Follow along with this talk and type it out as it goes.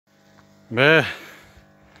Bă,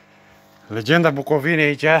 Legenda Bucovinei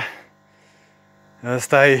aici.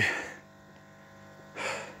 Asta e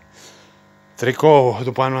tricou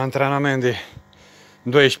după un antrenament de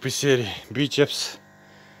 12 serii biceps,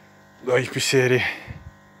 12 serii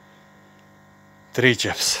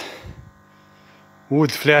triceps.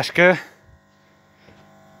 Ud fleașcă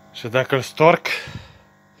și dacă îl storc,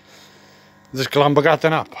 zici că l-am băgat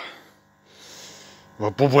în apă.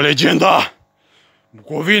 Vă pupă Legenda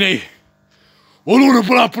Bucovinei, o lună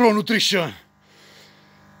până la Pro Nutrition.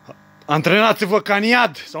 Antrenați-vă ca în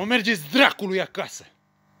iad sau mergeți dracului acasă.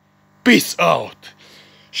 Peace out.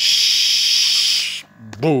 Shhh.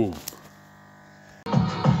 Boom.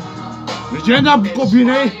 Legenda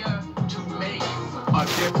Bucovinei,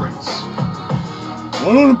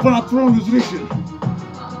 o lună până la Pro Nutrition.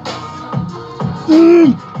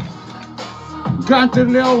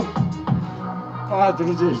 Canterele au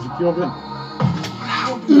 40 de kg.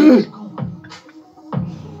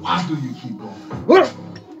 Why do you keep going?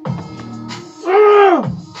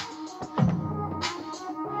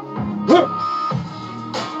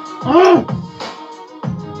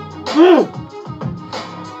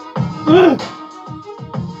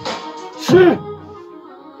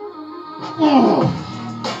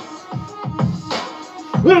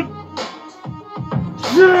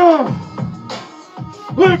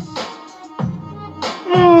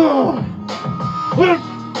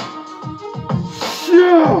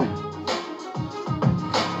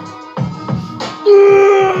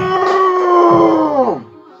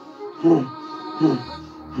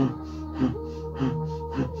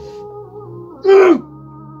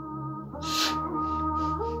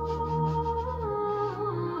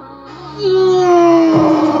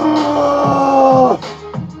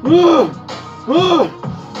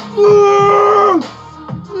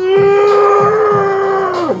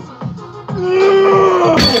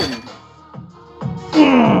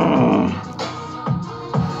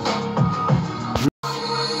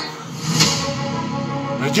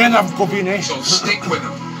 Legenda Bucovinei. So stick with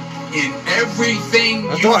them in everything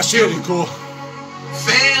A you doua serie do. cu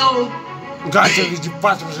Fail gațele big. de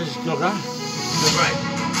 40 kg. That's right.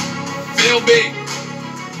 Fail big.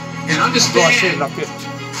 And A doua serie la understand piept.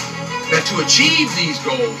 that to achieve these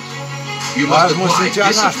goals, you must apply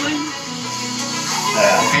discipline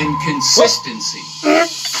and consistency.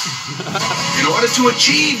 In order to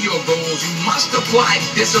achieve your goals, you must apply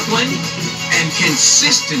discipline and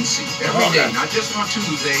consistency every day, not just on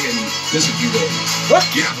Tuesday and miss a few days.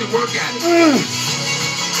 You have to work at it.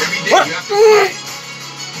 Every day you have to play.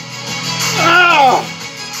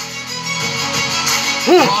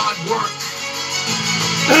 Hard work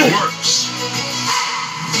works.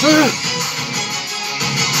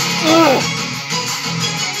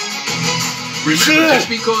 Remember, just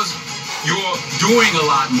because you're doing a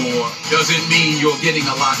lot more doesn't mean you're getting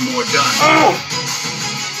a lot more done.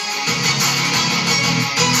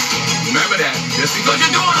 Remember that. Just because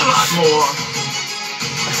you're doing a lot more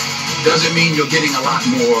doesn't mean you're getting a lot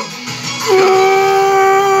more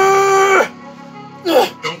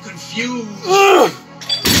done. Don't confuse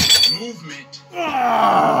movement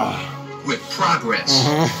with progress.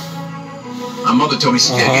 My mother told me,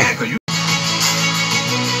 she said, yeah, because you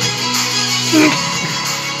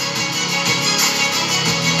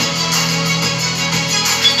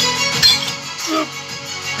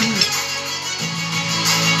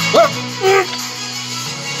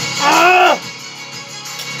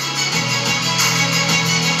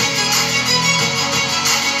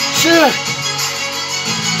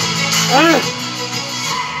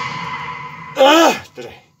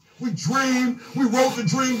We dreamed, we wrote the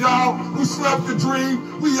dream down, we slept the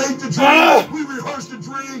dream, we ate the dream, we rehearsed the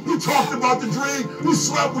dream, we talked about the dream, we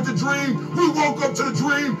slept with the dream, we woke up to the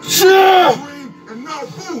dream, and now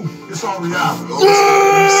boom, it's all reality. You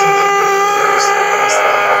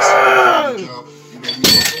know, we don't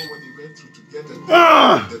know what they went through to get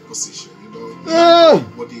that position, you know,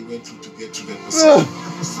 what they went through to get to that position.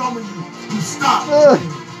 And for some of you, you stop.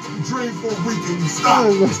 You dream for a week and you stop.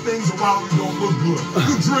 Because things around you don't look good.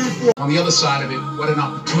 You dream for. On the other side of it, what an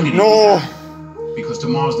opportunity. Nu, Because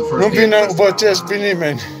tomorrow's the first nu day. vine of the bătesc pe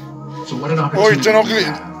nimeni. So what an opportunity Uite în you oglindă.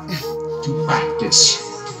 have to practice.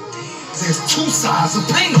 There's two sides of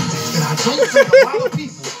pain that I don't think a lot of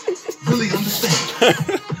people really understand.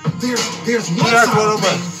 There's one side of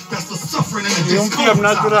pain that's the suffering and the E un piep discomfort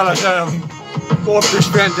natural, side. așa,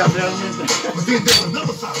 18 ani de-abia în minte. But then there's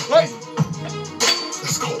another side of pain.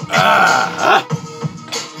 That's called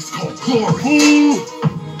it's called glory.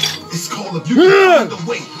 It's called if you can find a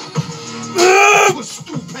way to push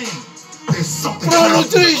through pain. There's something. Pro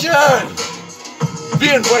Nutrition!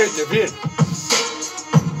 Vin, băiete, vin!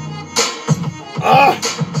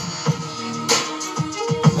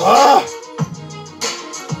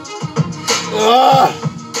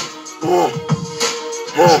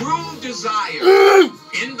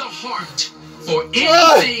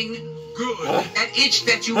 good, that itch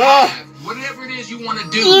that you have, whatever it is you want to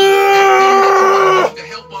do, that thing that you want to do to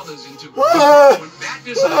help others and to grow, that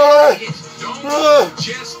desire, that itch, don't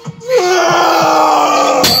just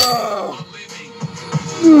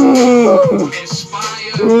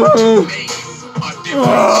aspire to make a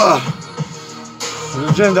difference.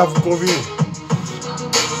 Legenda Bucovinei.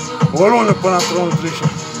 O lună până la tronul trișa.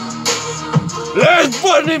 Let's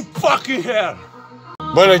burn him fucking hell!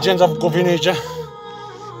 Bă, legenda Bucovinei aici.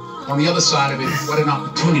 On the other side of it, what an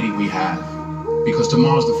opportunity we have. Because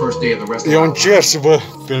tomorrow's the first day of the rest of Eu our încerc să vă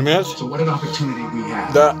filmez, So what an opportunity we have.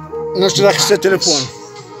 dar nu știu dacă se telefon.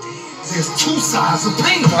 There's two sides of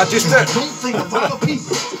pain. What is and that? I don't think a lot of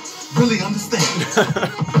people really understand.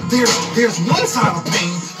 There's one side of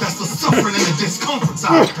pain that's the suffering and the discomfort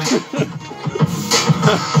side of pain.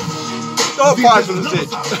 Don't There's fight for the another ditch.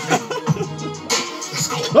 side of pain. It's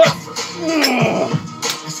called effort.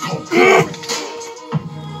 It's called glory.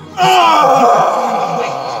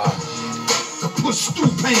 To push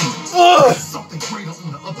through pain. There's something greater on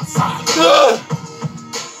the other side.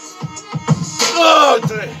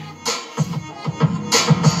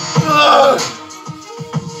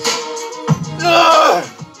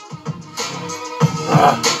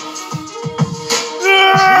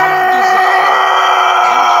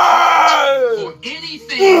 For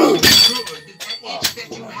anything good, that itch that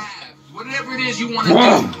you have, whatever it is you want to do,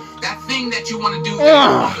 that thing that you want to do that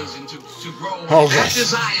help others and to grow, Oh, that gosh.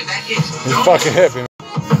 desire, that itch, It's don't fucking heavy.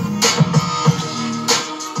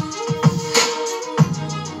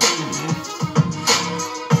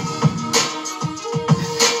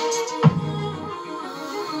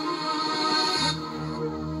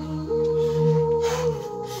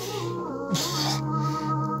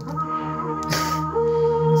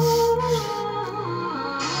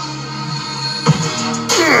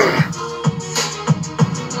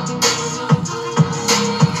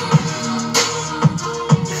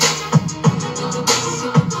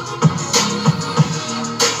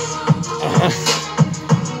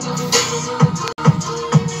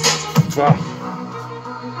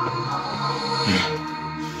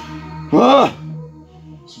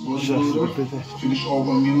 Finish all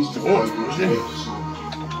 1 minute to as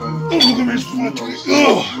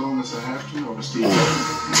long as I have to, I will stay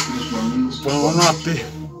finish 1 minute. Până o noapte,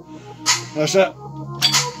 așa,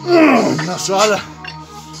 nasoală,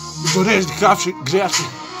 durești de cap și greață,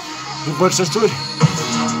 de vărsături.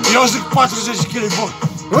 Eu zic 40 kg bun.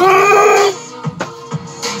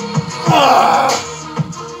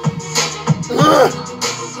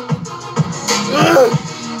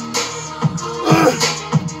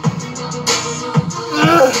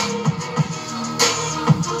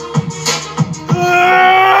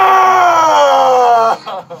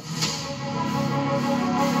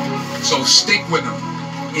 So stick with them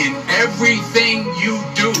in everything you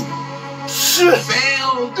do.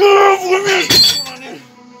 Fail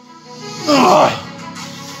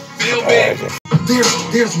big.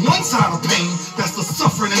 There's one side of pain that's the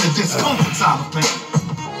suffering and the discomfort side of pain.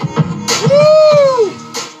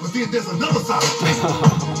 But then there's another side of pain.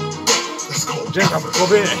 That's called Legenda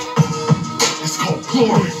Bucovinei. It's called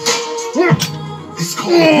glory. It's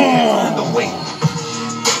called the weight.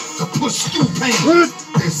 To push through pain.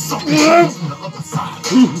 There's something on the other side.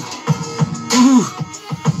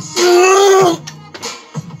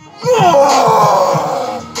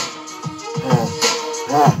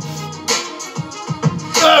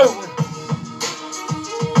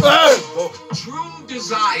 True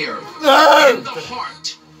desire in the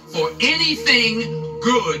heart for anything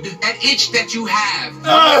good, that itch that you have,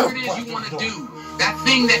 whatever it is you want to do, that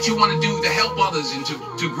thing that you want to do to help others and to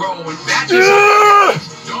grow, and that desire,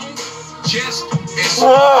 don't just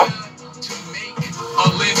aspire to make a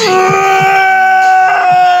living.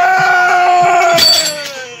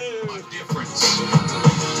 A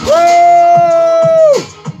difference.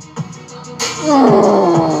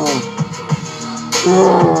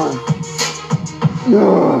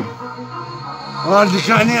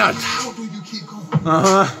 Ardicaniat. How do you keep going?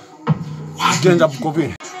 Legenda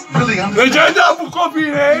Bucovinei. Really understand? Legenda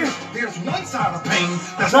Bucovinei. There's one side of pain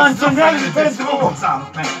that's Să the suffering and înțelegem the pentru... discomfort side of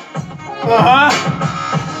pain.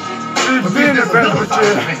 E bine pentru ce...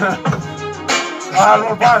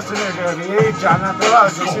 Alul pasă negră, e aici, natural,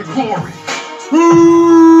 It's called sigur. glory.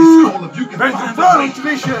 It's called if you can Pentru find the planul way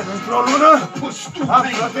trișen, într-o lună, to push through am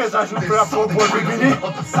pain. plătesc ajung There's la something popor greater on bine the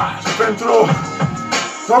other side. și pentru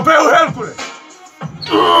trofeul Hercule.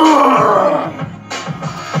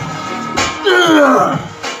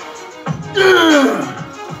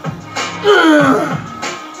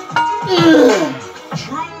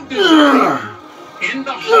 True desire in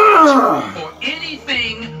the heart for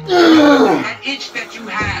anything, that itch that you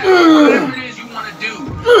have,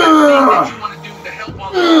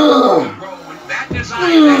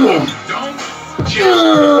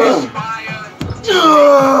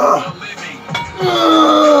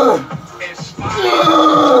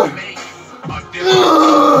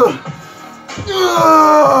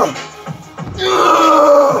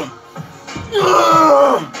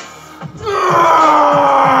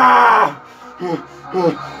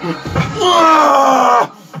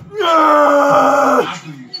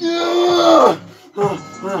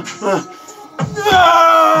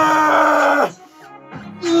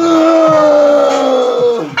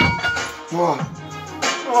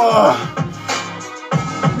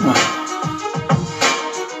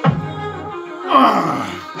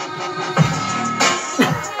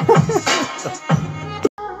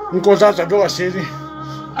 Încă o dată a doua serie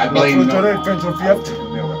la flutărări pentru piept,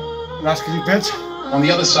 la scripeți. On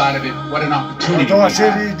the other side of it, what an opportunity A doua we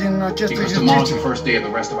serie have. din acest Because tomorrow's exercițiu. the first day of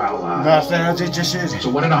the rest of our lives. Da, asta e a 10 serie. So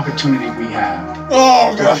what an opportunity we have Oh,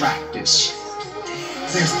 to God! practice.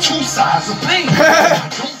 There's two sides of pain. I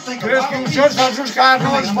don't think Crezi că about ușor it. să ajungi ca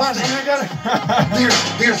Arnold Schwarzenegger?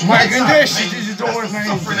 There's Mai one side of gândești pain. și zici That's două ori the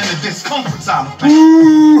înainte. suffering and the discomfort side of pain.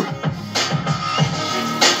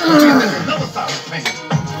 But then there's another side of pain.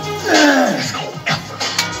 It's called effort.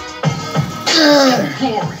 It's called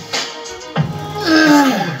glory. It's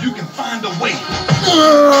called if you can find a way to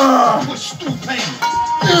push through pain.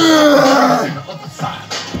 On the other side.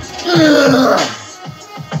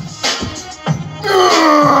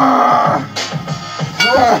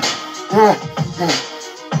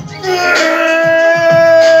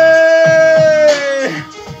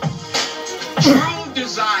 True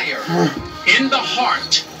desire in the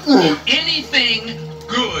heart for anything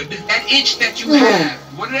good, that itch that you have,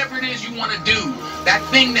 whatever it is you want to do, that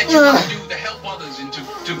thing that you want to do to help others and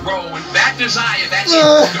to grow, and that desire, that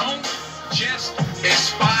itch, don't just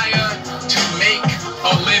aspire to make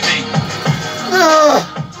a living.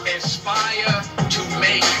 Aspire to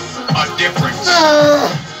make a difference.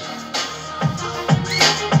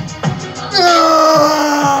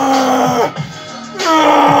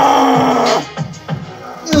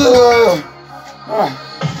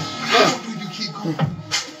 How do you keep going?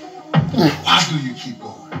 Why do you keep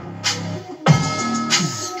going?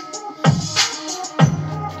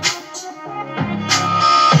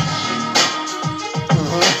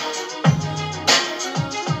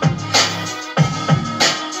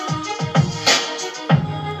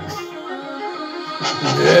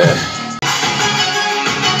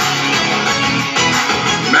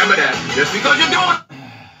 Remember that, just because you're doing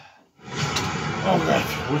Oh, God.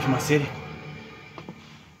 Ultima serie.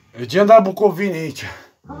 Legenda Bucovinei aici.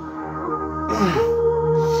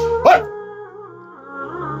 Hai!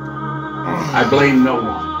 I blame no one.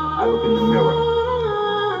 I look in the mirror.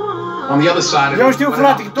 On the other side of Eu it, știu, what an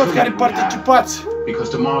frate, că toți care opportunity we have. participați Because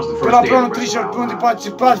tomorrow's the pe first la day planul of the rest Trișor, of pe our unde lives.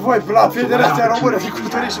 participați voi, pe la Federația Română de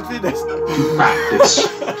Cultură și Fides. Practice.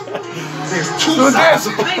 There's two Sunteți sides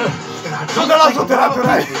of pain. And I don't think 100% a lot of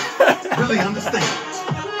naturali. people really understand.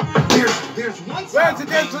 There's one Băi, side of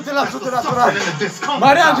suntem pain. 100% That's the naturali. suffering and the discomfort.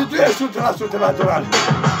 Marian, tu ești 100% natural.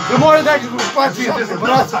 Să mori dacă cu spații pe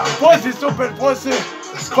braț, poți fi super, poți să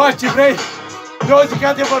faci ce vrei. Eu zic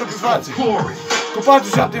adevărul pe față. Glory. Cu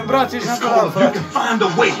 47 în brațe ești It's natural, called if you frate. can find a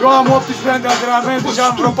way. Eu am 18 ani de antrenament și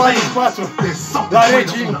am vreo 44 There's something la greater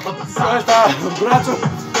regii. on the other side. Ăsta, în brațul,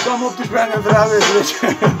 și am 18 ani de antrenament, deci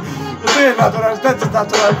nu e natural, sunteți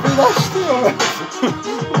natural. Păi da, știu,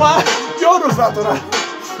 mă. Eu nu sunt natural.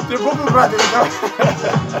 Te pup în fratele tău.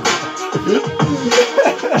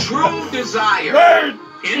 True desire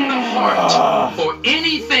in the heart for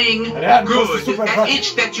anything good, that itch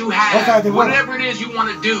that you have, whatever it is you want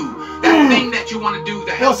to do, that thing that you want to do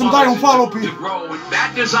to help să-mi dai un others follow pe to grow, that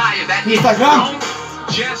desire, that itch, Instagram. don't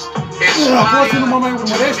just Poți să nu mă mai aspire to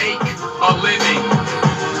urmărești? make a living.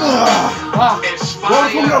 Da,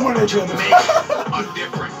 oricum Aspire rămân to legendă. make a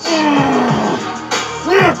difference.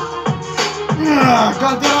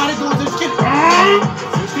 Caldera are 20 kg.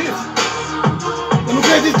 Să știți. Că nu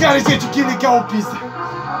credeți că are 10 kg ca o pistă.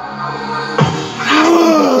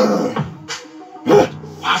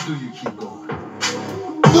 Why do you keep going?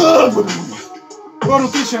 Doar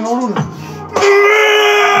nutrition, o lună.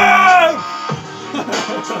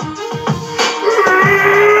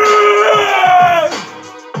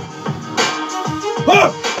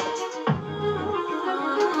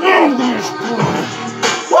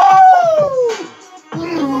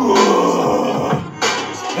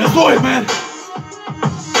 Let's do it, man!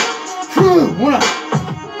 Una!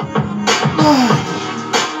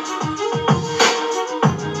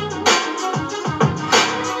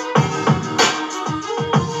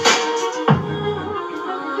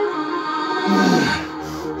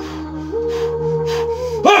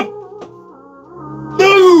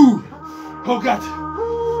 Oh, God!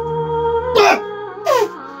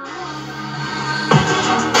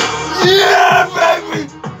 Yeah, baby!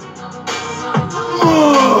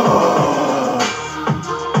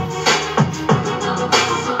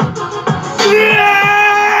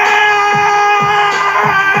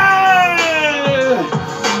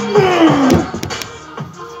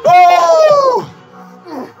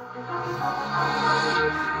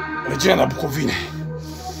 Legenda Bucovinei.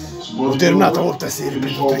 Am terminat a 8-a serie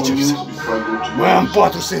pentru triceps. Mai am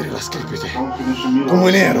 4 serii la scripite. Cu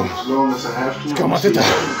mânerul. Și cam atâta.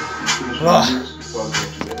 La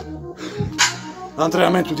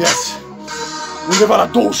antrenamentul de azi. Undeva la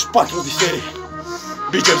 24 de serii.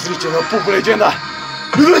 Biceps triceps, la pup Legenda.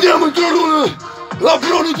 Ne vedem într-o lună la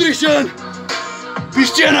Pro Nutrition. Pe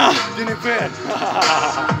scena din infern.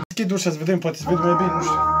 Deschid ușa să vedem, poate să vedem mai bine, nu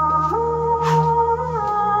știu.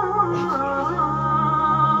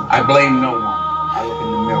 I blame no one. I look in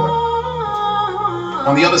the mirror.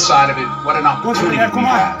 On the other side of it, what an opportunity we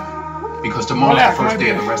have. Because tomorrow's the first day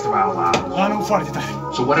of the rest of our lives.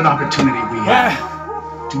 So what an opportunity we have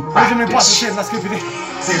to practice.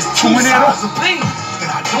 There's two sides of pain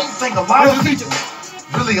that I don't think a lot of people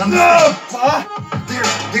really understand.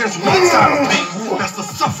 There's one side of pain that's the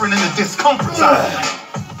suffering and the discomfort side of pain.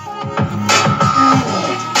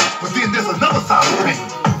 But then there's another side of pain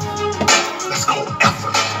that's called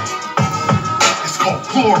effort. It's called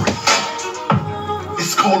glory.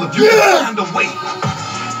 It's called if you can find a way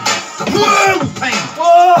to push through pain.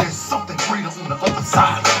 There's something greater on the other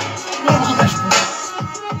side.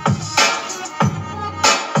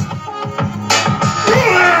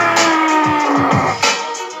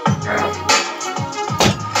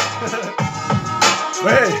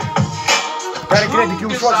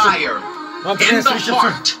 Desire in the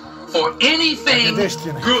heart for anything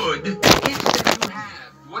good that you have,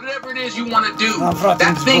 whatever it is you want to do,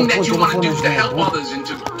 that thing that you want to do to help others and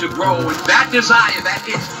to grow, that desire, that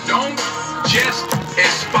is, don't just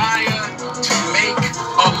aspire to make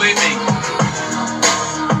a living.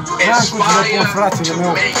 Aspire to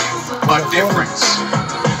make a difference.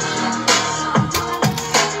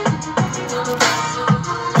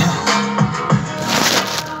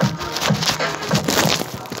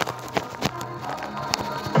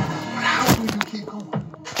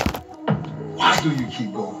 Do you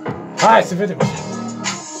keep going? Hai să vedem.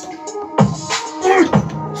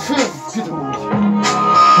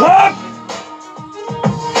 Hop!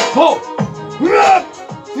 Hop! Hop!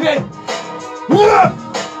 3!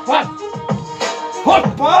 Hop!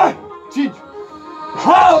 4! Hop! 5!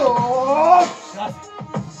 Hop! 6!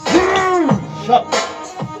 7!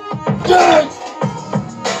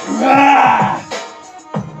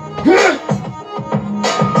 8!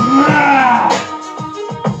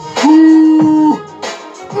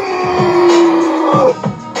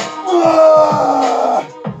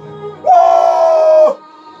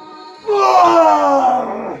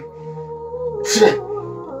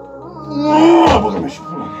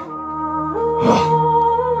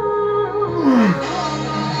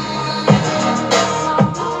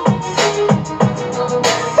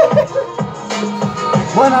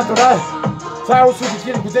 Bă, natural, să ai 100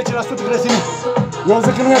 de kg cu 10% grăsime. Eu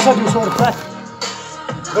zic că nu e așa de ușor, frate.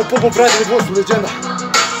 Vă pupă fratele vostru, Legenda.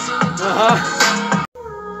 Aha.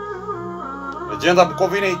 Legenda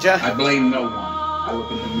Bucovinei aici. I blame no one. I look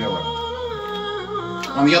in the mirror.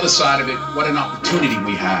 On the other side of it, what an opportunity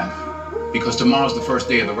we have. Because tomorrow's the first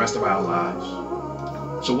day of the rest of our lives.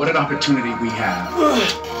 So what an opportunity we have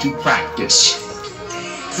to practice.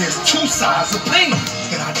 There's two sides of pain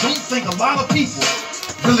that I don't think a lot of people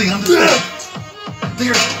really understand.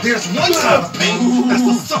 There's one side of pain that's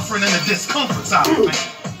the suffering and the discomfort side of pain.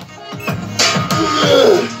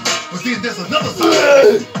 But then there's another side of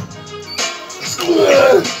pain. It's called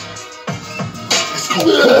effort. It's called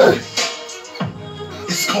glory.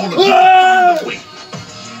 It's called a way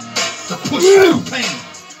to push through pain.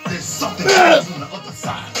 There's something else on the other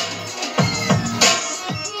side.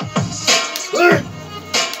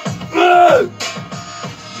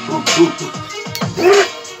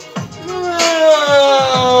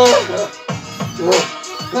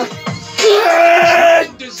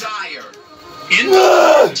 Desire in the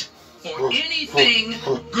heart for anything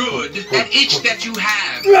good, that itch that you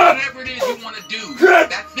have, whatever it is you want to do,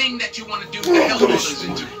 that thing that you want to do to help others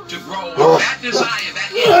and to grow, that desire, that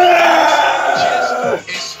itch, just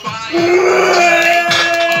aspire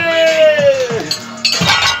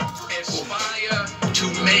to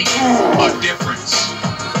make a difference.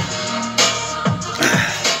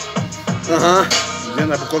 Aha,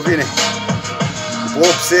 Legenda Bucovinei. După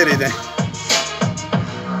 8 serii de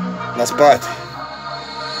la spate.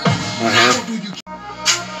 Aha.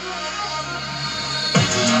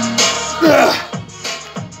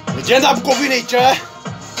 Legenda Bucovinei aici.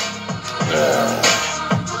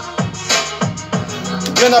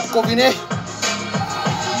 Legenda Bucovinei.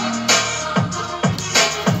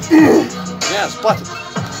 Ia, spate.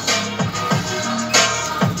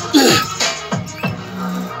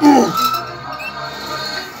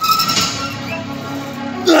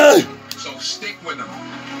 So stick with them.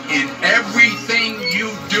 In everything you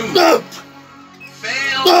do,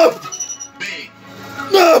 fail big.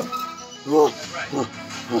 That's right.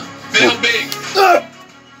 Fail big.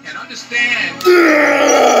 And understand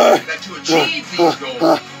that to achieve these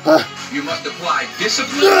goals, you must apply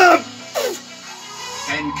discipline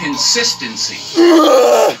and consistency. In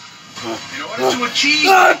order to achieve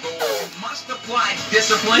your goals, you must apply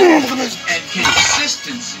discipline and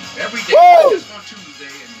consistency every day, not just on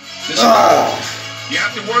Tuesday. And this is you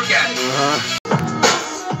have to work at it.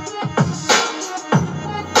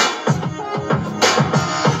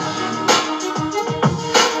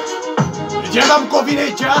 Legenda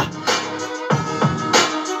Bucovinei cea?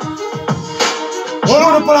 O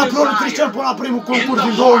lună până la Pro Nutrition, până la primul concurs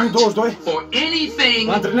din 2022.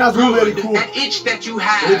 Mă antrenează umerii cu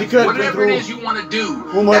ridicări pentru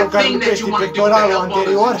umărul care numește pectoralul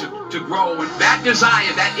anterior. Cu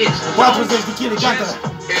 40 de kg, gata.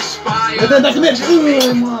 Vedem dacă merge.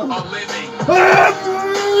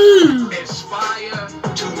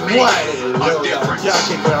 Ia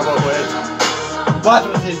ce treabă, băieți.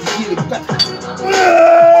 40 de kg, gata.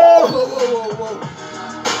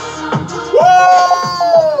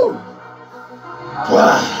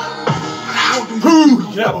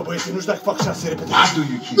 Treabă, băieți, nu știu dacă fac 6 repede.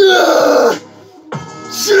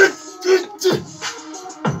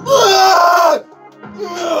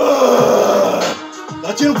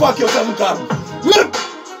 Dar ce nu fac eu să arunc carul?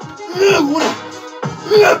 1,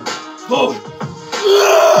 2,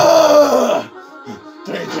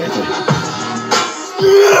 3,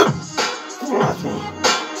 4,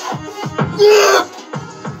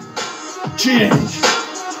 5.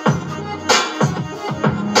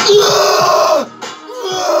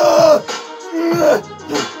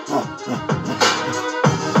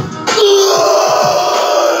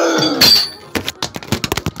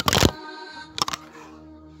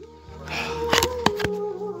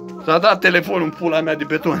 S-a dat telefonul în pula mea de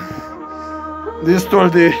beton. Destul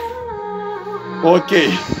de ok.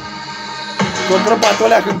 S-o prăpat o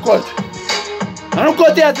leacă în colt. Dar nu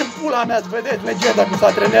contează în pula mea, să vedeți Legenda cum se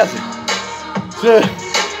antrenează. Să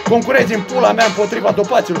concurezi în pula mea împotriva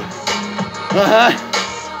dopaților. Aha.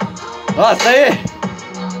 Asta e.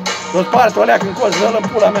 S-o spart o leacă în colt, să-l în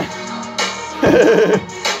pula mea.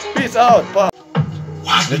 Peace out, pa.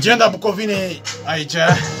 Legenda Bucovinei aici.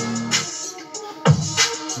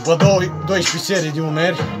 După 12 serii de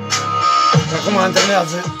umeri. Acum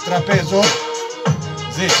antrenează trapezul.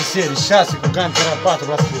 10 serii, 6 cu gantera, 4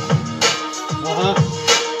 la scris. Aha.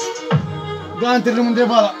 Gantele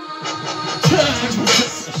undeva la...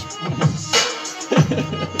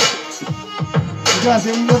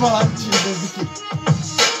 Gantele undeva la 50 de kg.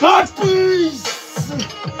 Hai, păi!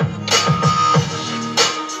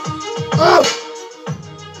 Up!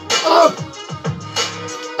 Up!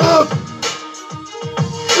 Up!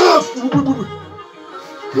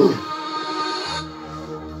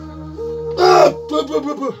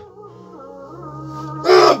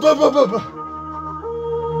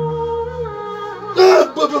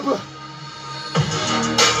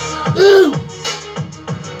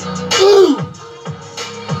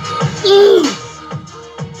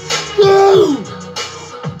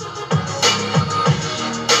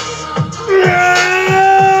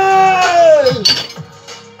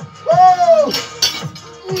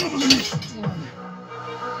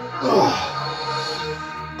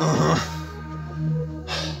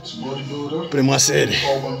 Prima serie.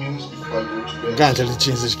 Gantele de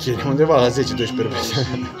 50 kg, undeva la 10-12 repede.